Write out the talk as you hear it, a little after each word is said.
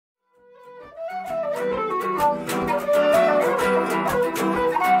Hello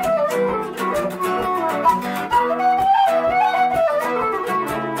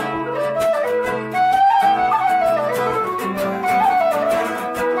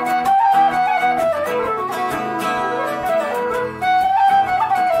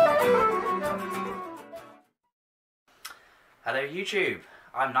YouTube,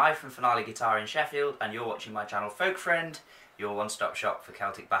 I'm Nye from Finale Guitar in Sheffield and you're watching my channel Folk Friend, your one-stop shop for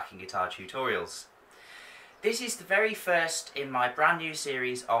Celtic backing guitar tutorials. This is the very first in my brand new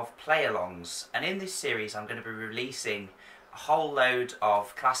series of play-alongs, and in this series I'm going to be releasing a whole load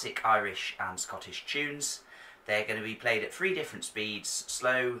of classic Irish and Scottish tunes. They're going to be played at 3 different speeds,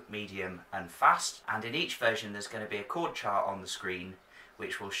 slow, medium and fast, and in each version there's going to be a chord chart on the screen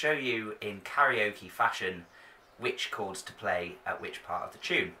which will show you in karaoke fashion which chords to play at which part of the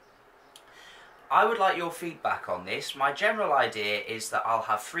tune. I would like your feedback on this. My general idea is that I'll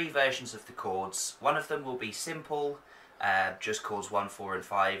have 3 versions of the chords. One of them will be simple, just chords 1, 4 and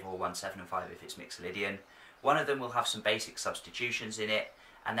 5, or 1, 7 and 5 if it's Mixolydian. One of them will have some basic substitutions in it,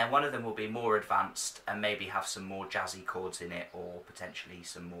 and then one of them will be more advanced and maybe have some more jazzy chords in it, or potentially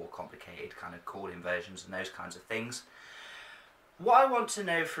some more complicated kind of chord inversions and those kinds of things. What I want to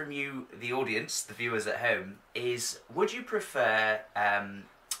know from you, the audience, the viewers at home, is would you prefer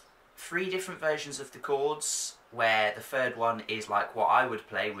 3 different versions of the chords, where the third one is like what I would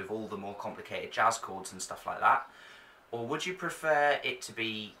play with all the more complicated jazz chords and stuff like that? Or would you prefer it to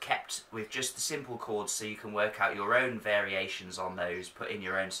be kept with just the simple chords so you can work out your own variations on those, put in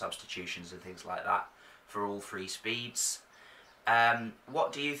your own substitutions and things like that for all 3 speeds?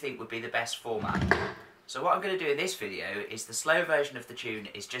 What do you think would be the best format? So what I'm going to do in this video is the slow version of the tune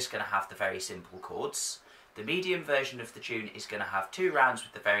is just going to have the very simple chords. The medium version of the tune is going to have 2 rounds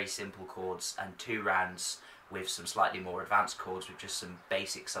with the very simple chords and 2 rounds with some slightly more advanced chords with just some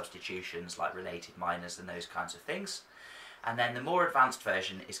basic substitutions like related minors and those kinds of things. And then the more advanced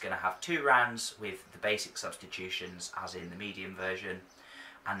version is going to have 2 rounds with the basic substitutions as in the medium version,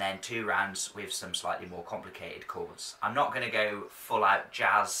 and then 2 rounds with some slightly more complicated chords. I'm not going to go full out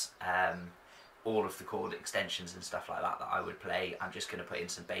jazz, all of the chord extensions and stuff like that that I would play. I'm just going to put in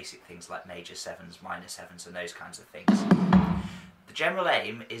some basic things like major 7s, minor 7s and those kinds of things. The general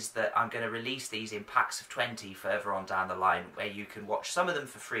aim is that I'm going to release these in packs of 20 further on down the line, where you can watch some of them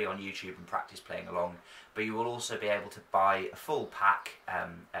for free on YouTube and practice playing along, but you will also be able to buy a full pack at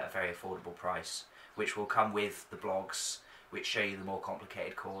a very affordable price, which will come with the blogs which show you the more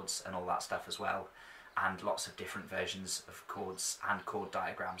complicated chords and all that stuff as well, and lots of different versions of chords and chord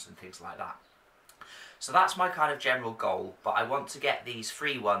diagrams and things like that. So that's my kind of general goal, but I want to get these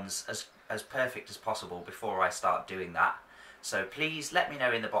free ones as perfect as possible before I start doing that. So please let me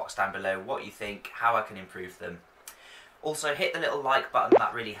know in the box down below what you think, how I can improve them. Also hit the little like button,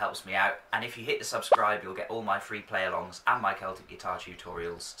 that really helps me out, and if you hit the subscribe you'll get all my free play-alongs and my Celtic guitar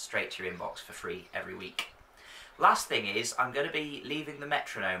tutorials straight to your inbox for free every week. Last thing is, I'm going to be leaving the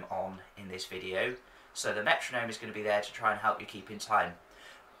metronome on in this video, so the metronome is going to be there to try and help you keep in time.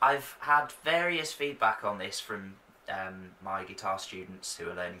 I've had various feedback on this from my guitar students who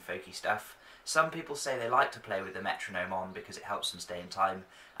are learning folky stuff. Some people say they like to play with the metronome on because it helps them stay in time,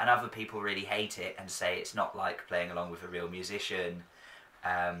 and other people really hate it and say it's not like playing along with a real musician,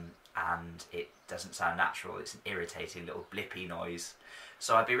 and it doesn't sound natural, it's an irritating little blippy noise.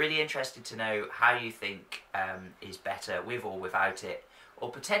 So I'd be really interested to know how you think is better with or without it. Or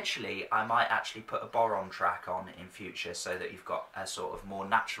potentially I might actually put a boron track on in future so that you've got a sort of more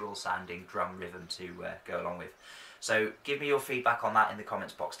natural sounding drum rhythm to go along with. So give me your feedback on that in the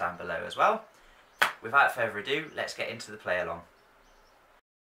comments box down below as well. Without further ado, let's get into the play along.